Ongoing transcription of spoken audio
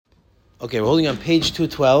Okay, we're holding on page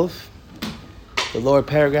 212, the lower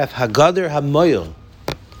paragraph, Hagader HaMoyel.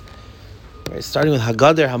 Right, starting with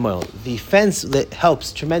Hagader HaMoyel. The fence that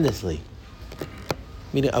helps tremendously.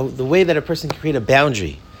 Meaning the way that a person can create a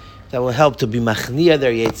boundary that will help to be machniya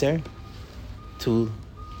their yetzer, to,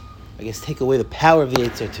 I guess, take away the power of the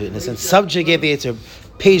yetzer, to, in a sense, subjugate the yetzer.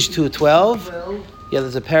 Page 212,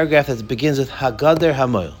 there's a paragraph that begins with Hagader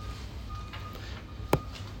HaMoyel.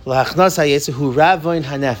 L'hachnas ha'yetzer hu ravoin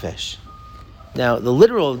hanefesh. Now, the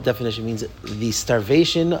literal definition means the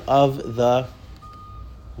starvation of the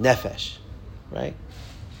nefesh, right?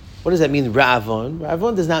 What does that mean, ra'avon?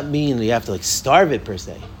 Ra'avon does not mean you have to starve it per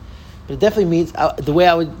se. But it definitely means, the way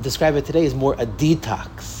I would describe it today is more a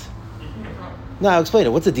detox. No, I'll explain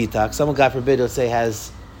it. What's a detox? Someone, God forbid, let's say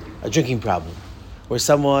has a drinking problem. Or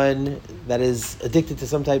someone that is addicted to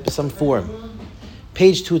some form.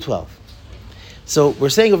 Page 212. So we're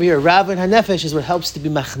saying over here, ra'avon hanefesh is what helps to be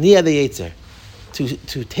machniya the yetzer.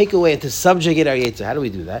 To take away and to subjugate our yetzer. How do we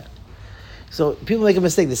do that? So people make a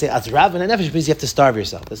mistake. They say, ra'avon hanefesh means you have to starve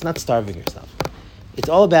yourself. That's not starving yourself. It's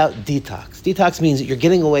all about detox. Detox means that you're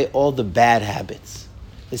getting away all the bad habits.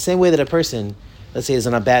 The same way that a person, let's say, is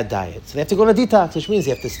on a bad diet. So they have to go on a detox, which means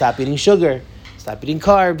you have to stop eating sugar, stop eating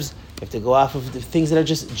carbs. You have to go off of the things that are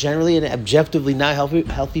just generally and objectively not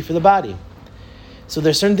healthy for the body. So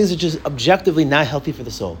there's certain things that are just objectively not healthy for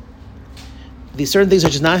the soul. These certain things are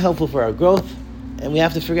just not helpful for our growth. And we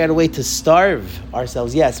have to figure out a way to starve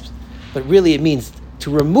ourselves, yes, but really it means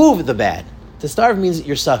to remove the bad. To starve means that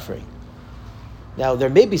you're suffering. Now, there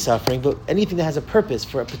may be suffering, but anything that has a purpose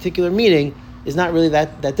for a particular meaning is not really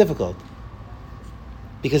that difficult.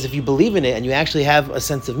 Because if you believe in it and you actually have a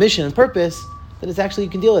sense of mission and purpose, then it's actually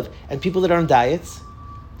you can deal with. And people that are on diets,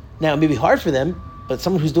 now it may be hard for them, but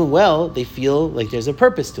someone who's doing well, they feel like there's a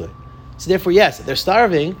purpose to it. So therefore, yes, they're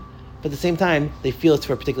starving, but at the same time, they feel it's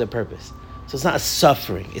for a particular purpose. So it's not a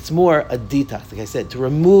suffering. It's more a detox, like I said, to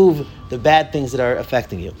remove the bad things that are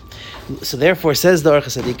affecting you. So therefore, says the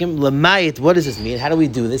Orchos Tzaddikim, Lamayit, what does this mean? How do we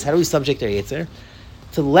do this? How do we subject our yetzer?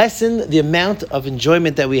 To lessen the amount of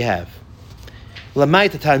enjoyment that we have.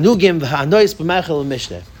 Lamayit ta'anugim v'ha'anois b'ma'achal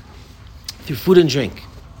u'mishneh. Through food and drink.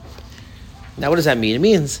 Now what does that mean? It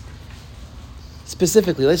means,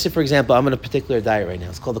 specifically, let's say for example, I'm on a particular diet right now.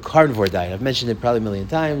 It's called the carnivore diet. I've mentioned it probably a million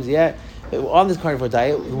times, on this carnivore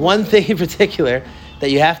diet, one thing in particular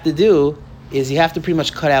that you have to do is you have to pretty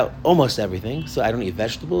much cut out almost everything. So I don't eat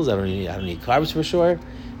vegetables, I don't eat carbs for sure.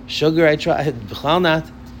 Sugar I try, b'chal not.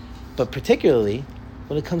 But particularly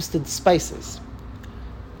when it comes to spices.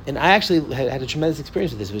 And I actually had a tremendous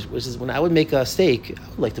experience with this, which is when I would make a steak, I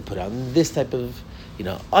would like to put on this type of,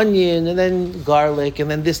 onion and then garlic and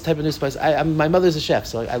then this type of new spice. My mother's a chef,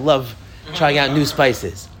 so I love trying out new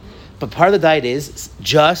spices. But part of the diet is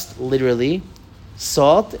just literally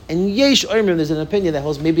salt and yesh oimrim. There's an opinion that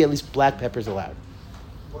holds maybe at least black pepper is allowed.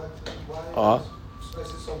 Why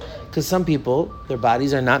because some people, their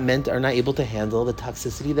bodies are not able to handle the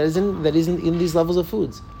toxicity that is in these levels of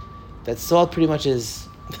foods. That salt pretty much is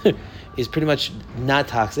pretty much not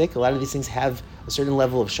toxic. A lot of these things have a certain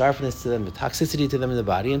level of sharpness to them, the toxicity to them in the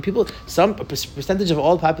body, and some percentage of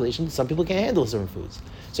all the population, some people can't handle certain foods.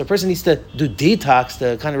 So a person needs to do detox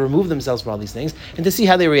to kind of remove themselves from all these things and to see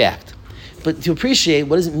how they react. But to appreciate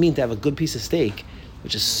what does it mean to have a good piece of steak,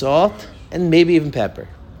 which is salt and maybe even pepper.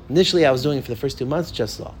 Initially, I was doing it for the first 2 months,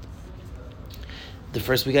 just salt. The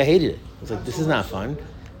first week I hated it. I was like, this is not fun.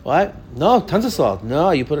 What? No, tons of salt. No,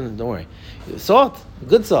 you put it don't worry. Salt,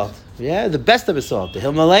 good salt. Yeah, the best of it salt, the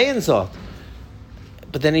Himalayan salt.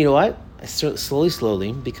 But then you know what?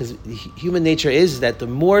 Slowly, because human nature is that the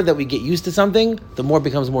more that we get used to something, the more it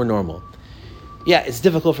becomes more normal. Yeah, it's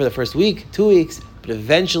difficult for the first week, 2 weeks, but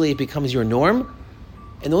eventually it becomes your norm.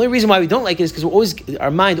 And the only reason why we don't like it is because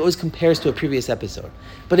our mind always compares to a previous episode.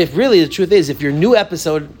 But if really the truth is, if your new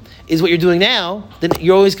episode is what you're doing now, then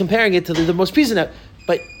you're always comparing it to the most recent episode.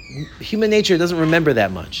 But human nature doesn't remember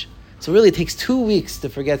that much. So really it takes 2 weeks to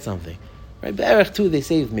forget something. Right? Be'erech 2, they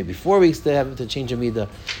say maybe 4 weeks to change a midah.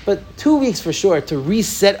 But 2 weeks for sure to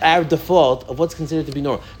reset our default of what's considered to be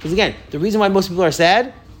normal. Because again, the reason why most people are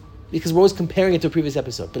sad, because we're always comparing it to a previous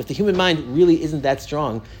episode. But if the human mind really isn't that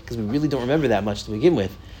strong, because we really don't remember that much to begin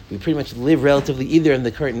with, we pretty much live relatively either in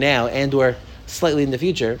the current now and or slightly in the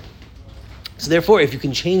future. So therefore, if you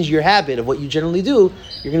can change your habit of what you generally do,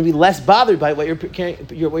 you're going to be less bothered by what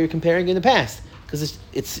you're comparing in the past. Because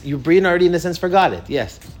it's your brain already in a sense forgot it.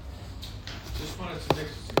 Yes? Just wanted to make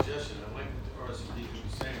a suggestion. I like what Orchos Tzaddikim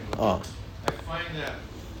was saying. I find that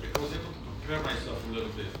if I was able to prepare myself a little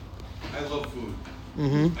bit, I love food.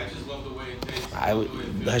 Mm-hmm. I just love the way it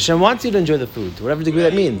tastes. Hashem wants you to enjoy the food, to whatever degree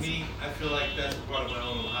that means. I feel like that's part of my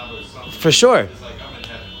own habit. For sure. It's like I'm in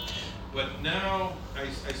heaven. But now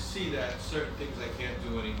I see that certain things I can't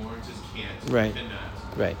do anymore. I just can't. Right.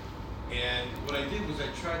 Cannot. Right. And what I did was I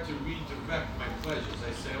tried to redirect my pleasures.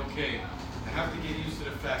 I said, okay, I have to get used to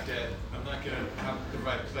the fact that I'm not going to have to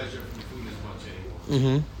derive pleasure from food as much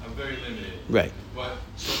anymore. I'm very limited. Right. But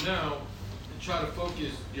so now, try to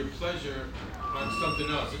focus your pleasure on something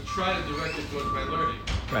else and try to direct it towards my learning.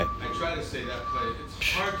 Right. I try to say that pleasure.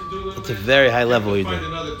 It's hard to do a little bit. It's a very high level you you have to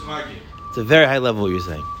do. find another target. It's a very high level what you're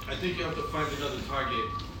saying. I think you have to find another target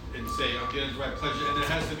and say, I'm getting the right pleasure, and it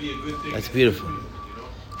has to be a good thing. That's beautiful. You know?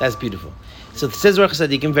 That's beautiful. So it says Orchos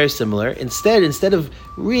Tzaddikim very similar. Instead of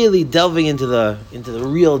really delving into the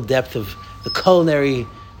real depth of the culinary,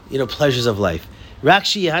 pleasures of life,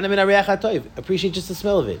 appreciate just the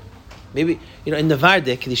smell of it. Maybe in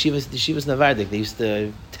Navardik, the yeshivas Navardik, they used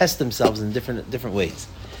to test themselves in different ways.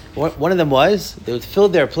 One of them was they would fill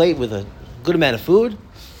their plate with a good amount of food.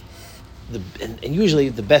 And usually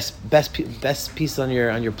the best piece on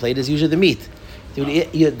your plate is usually the meat. They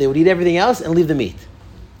would eat everything else and leave the meat.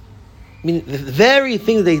 I mean, the very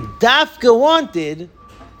thing they dafka wanted,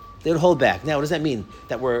 they would hold back. Now, what does that mean?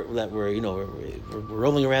 That we're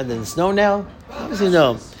rolling around in the snow now? Obviously,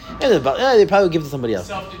 no. They probably would give it to somebody else.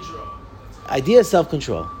 Self-control. Idea of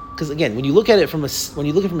self-control. Because again, when you look at it from a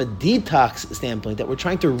detox standpoint, that we're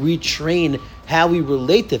trying to retrain how we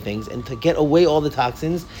relate to things and to get away all the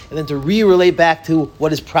toxins and then to relate back to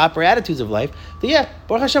what is proper attitudes of life. But yeah,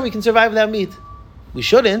 Baruch Hashem, we can survive without meat. We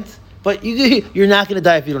shouldn't, but you're not going to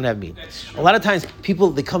die if you don't have meat. A lot of times,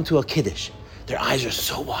 people, they come to a kiddush. Their eyes are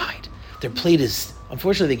so wide. Their plate is,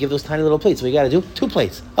 unfortunately, they give those tiny little plates. What you got to do? 2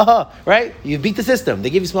 plates. Right? You beat the system. They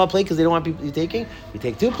give you a small plate because they don't want people you taking. You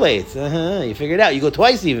take 2 plates. You figure it out. You go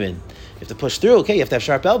twice even. You have to push through. Okay, you have to have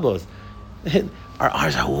sharp elbows. Our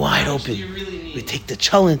eyes are wide open. We take the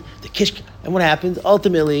cholent, the kish, and what happens?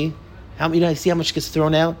 Ultimately, see how much gets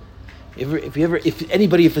thrown out? If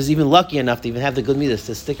anybody is even lucky enough to even have the good midas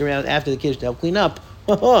to stick around after the kish to help clean up,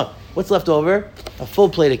 what's left over? A full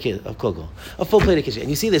plate of kugel. A full plate of kish. And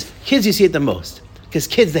you see this, kids, you see it the most. Because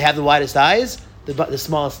kids, they have the widest eyes, the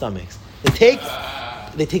smallest stomachs. They take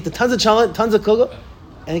the tons of cholent, tons of kugel,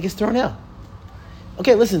 and it gets thrown out.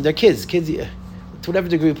 Okay, listen, they're kids. Kids, to whatever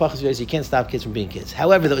degree of pachas you can't stop kids from being kids.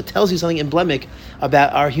 However, though, it tells you something emblematic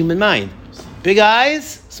about our human mind. Big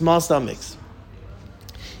eyes, small stomachs.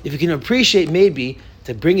 If you can appreciate maybe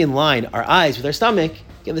to bring in line our eyes with our stomach,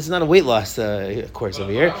 again, this is not a weight loss course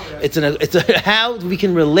over here. It's how we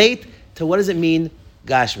can relate to what does it mean,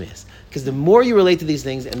 gashmis. Because the more you relate to these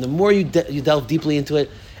things and the more you delve deeply into it,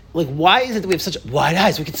 like why is it that we have such wide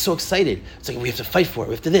eyes? We get so excited. It's like we have to fight for it.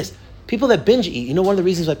 We have to this. People that binge eat, one of the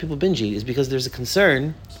reasons why people binge eat is because there's a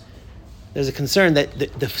concern. There's a concern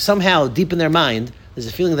that somehow deep in their mind, there's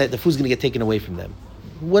a feeling that the food's going to get taken away from them.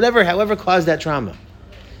 However caused that trauma.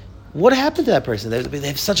 What happened to that person? They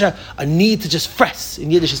have such a need to just fress. In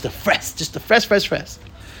Yiddish, it's to fress. Just to fress.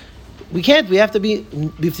 We can't. We have to be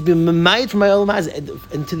mamayid from my olam,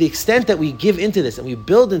 and to the extent that we give into this and we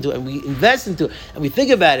build into it and we invest into it and we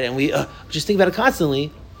think about it and we just think about it constantly,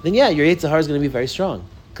 then yeah, your Yetzer Hara is going to be very strong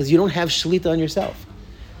because you don't have shlita on yourself.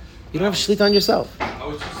 You don't have shlita on yourself. I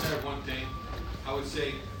would just say one thing. I would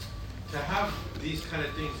say to have these kind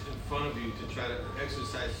of things in front of you to try to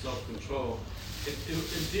exercise self-control. In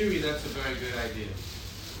theory, that's a very good idea.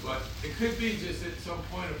 But it could be just at some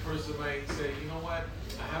point a person might say, you know what,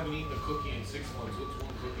 I haven't eaten a cookie in 6 months. What's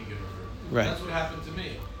one cookie going to hurt? Right. That's what happened to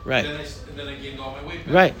me. Right. And then I gained all my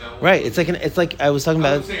weight back. Right. It's like I was talking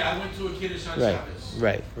about. I would say I went to a kiddush on Shabbos.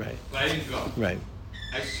 Right. But I didn't go. Right.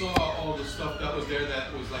 I saw all the stuff that was there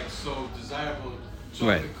that was like so desirable.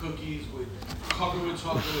 Chocolate cookies covered with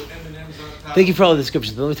chocolate with M&Ms on top. Thank you for all the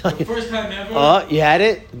descriptions. But let me tell you. First time ever. Oh, you had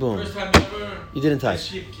it? Boom. First time ever. You didn't touch. I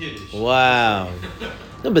skipped kiddush. Wow.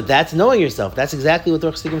 No, but that's knowing yourself. That's exactly what the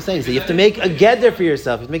Orchos Tzaddikim is saying. So you have to make a gather for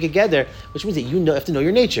yourself. You have to make a gather, which means that you have to know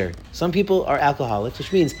your nature. Some people are alcoholics,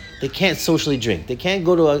 which means they can't socially drink. They can't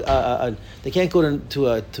go to a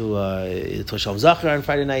Shalom Zachar on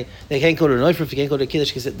Friday night. They can't go to a Neufruf. They can't go to a Kiddush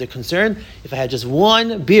because they're concerned. If I had just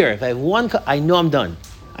one beer, if I have one cup, I know I'm done.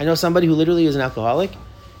 I know somebody who literally is an alcoholic.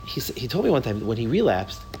 He told me one time when he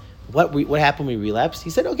relapsed, what happened when he relapsed?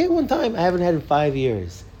 He said, okay, one time, I haven't had in 5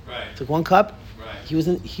 years. Right. Took 1 cup.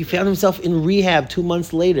 Right. He found himself in rehab 2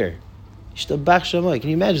 months later. Can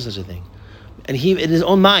you imagine such a thing? And he, in his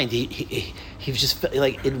own mind, he was just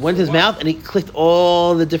like it went to his mouth and he clicked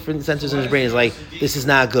all the different sensors in his brain. It's like this is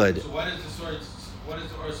not good. So what does the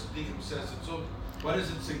Orchos Tzaddikim says? So what does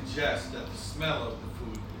it suggest that the smell of the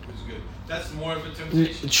food is good? That's more of a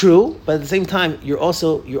temptation. True, but at the same time, you're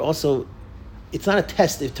also. It's not a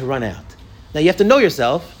test to run out. Now you have to know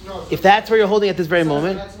yourself. No, If that's where you're holding at this very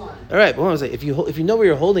moment, that's fine. all right. But what was I saying? If you know where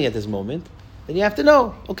you're holding at this moment, then you have to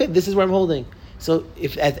know. Okay, this is where I'm holding. So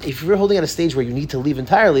if you're holding at a stage where you need to leave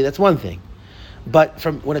entirely, that's one thing. But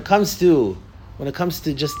when it comes to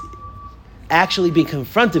just actually being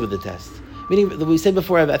confronted with the test, meaning we said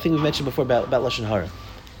before, I think we mentioned before about lashon hara.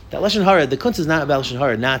 That lashon hara, the kunz is not about lashon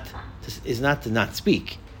hara, is not to not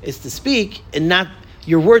speak. It's to speak and not.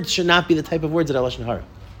 Your words should not be the type of words that are lashon hara.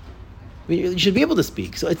 I mean, you should be able to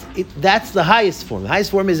speak. So that's the highest form. The highest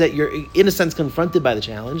form is that you're, in a sense, confronted by the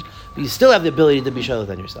challenge, but you still have the ability to be shalot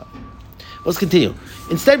on yourself. Let's continue.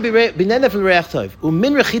 Instead, right? And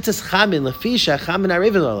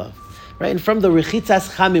from the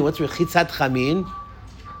rechitzas chamin, what's rechitzat chamin?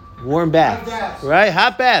 Warm baths, right?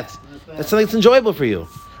 Hot baths. That's something that's enjoyable for you.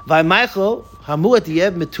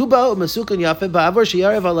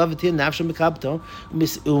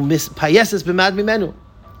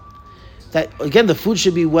 That again, the food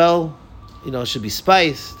should be well, should be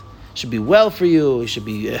spiced, should be well for you, it should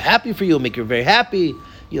be happy for you, make you very happy,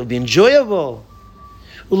 you'll be enjoyable.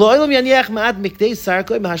 A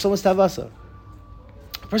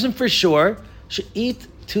person for sure should eat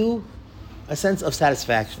to a sense of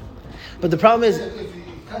satisfaction. But the problem is, if he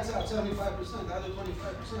cuts out 75%, the other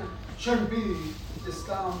 25% shouldn't be this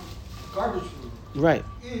garbage food. right.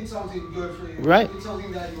 Eat something good for you. Right. Eat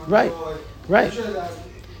something that you enjoy. Right. Right. Make sure that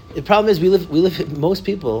The problem is we live. Most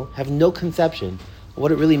people have no conception of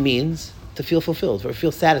what it really means to feel fulfilled, or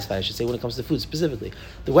feel satisfied, I should say, when it comes to food specifically.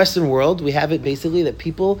 The Western world, we have it basically that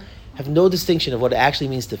people have no distinction of what it actually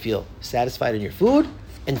means to feel satisfied in your food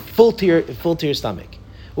and full to your stomach.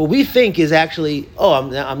 What we think is actually,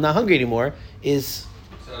 I'm not hungry anymore, is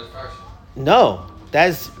Satisfaction. no.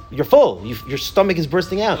 You're full. Your stomach is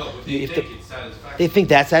bursting out. No, but they think it's satisfaction. They think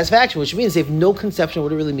that's satisfaction, which means they have no conception of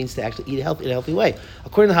what it really means to actually eat in a healthy way.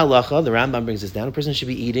 According to halacha, the Rambam brings this down. A person should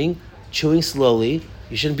be eating, chewing slowly.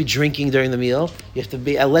 You shouldn't be drinking during the meal. You have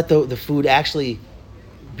to let the food actually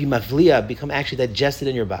be mavliya, become actually digested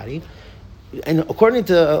in your body. And according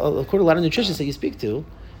to a lot of nutritionists that you speak to,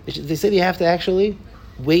 they say that you have to actually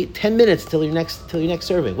wait 10 minutes till your next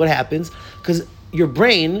serving. What happens? Because your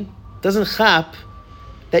brain doesn't chap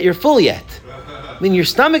that you're full yet. I mean, your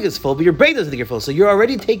stomach is full, but your brain doesn't think you're full. So you're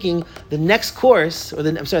already taking the next course, or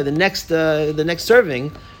the next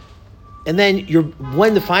serving, and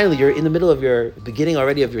then finally you're in the middle of your beginning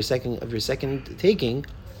already of your second taking.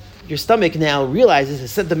 Your stomach now realizes,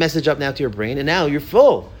 has sent the message up now to your brain, and now you're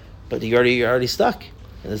full, but you're already stuck,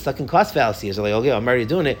 and it's stuck in cost fallacy. So like, okay, I'm already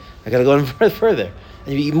doing it. I got to go further,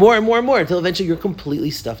 and you eat more and more and more until eventually you're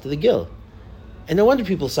completely stuffed to the gill. And no wonder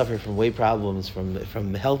people suffer from weight problems,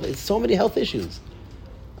 from health. It's so many health issues.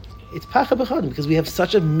 It's pacha b'chadim because we have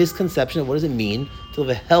such a misconception of what does it mean to live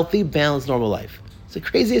a healthy, balanced, normal life. It's the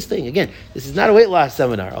craziest thing. Again, this is not a weight loss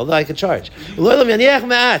seminar, although I could charge.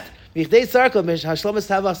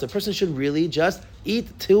 The person should really just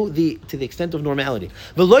eat to the extent of normality.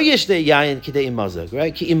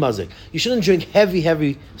 Right? You shouldn't drink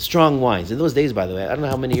heavy, strong wines. In those days, by the way, I don't know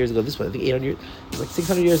how many years ago this was. I think 800, like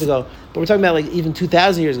 600 years ago. But we're talking about like even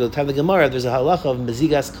 2,000 years ago. The time of the Gemara, there's a halacha of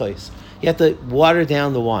mezigas kois. You have to water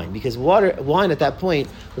down the wine because wine at that point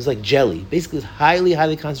was like jelly. Basically, it's highly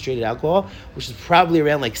concentrated alcohol, which is probably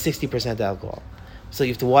around like 60% alcohol. So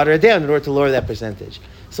you have to water it down in order to lower that percentage.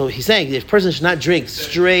 So he's saying this person should not drink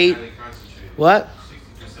straight. What?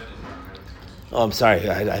 60% is not. Oh, I'm sorry.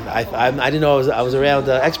 I didn't know I was around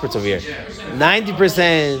experts over here.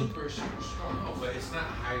 90%. But it's not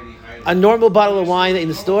highly. A normal bottle of wine in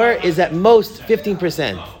the store is at most 15%.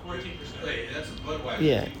 14%. That's a Budweiser.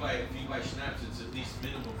 Yeah. If you buy schnapps, it's at least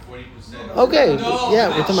minimum 40%. Okay. No, Yeah,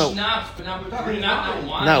 we're talking about schnapps, but not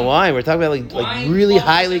wine. not wine. We're talking about like really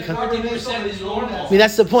highly. 14% is normal. I mean,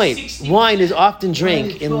 that's the point. 60. Wine is often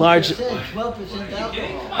drank in large. 12%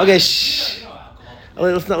 alcohol. Okay, shh.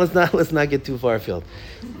 Let's not get too far afield.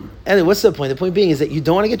 Anyway, what's the point? The point being is that you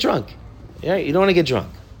don't want to get drunk. Yeah, you don't want to get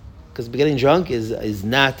drunk because getting drunk is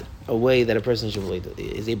not a way that a person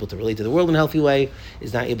is able to relate to the world in a healthy way.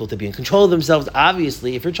 Is not able to be in control of themselves.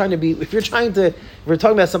 Obviously, if we're talking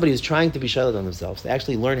about somebody who's trying to be shayla on themselves, to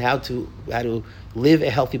actually learn how to live a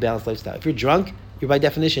healthy, balanced lifestyle. If you're drunk, you're by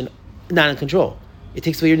definition not in control. It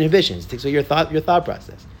takes away your inhibitions. It takes away your thought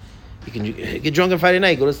process. You can get drunk on Friday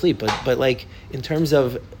night, go to sleep, but like in terms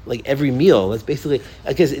of like every meal, that's basically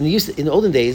because in the olden days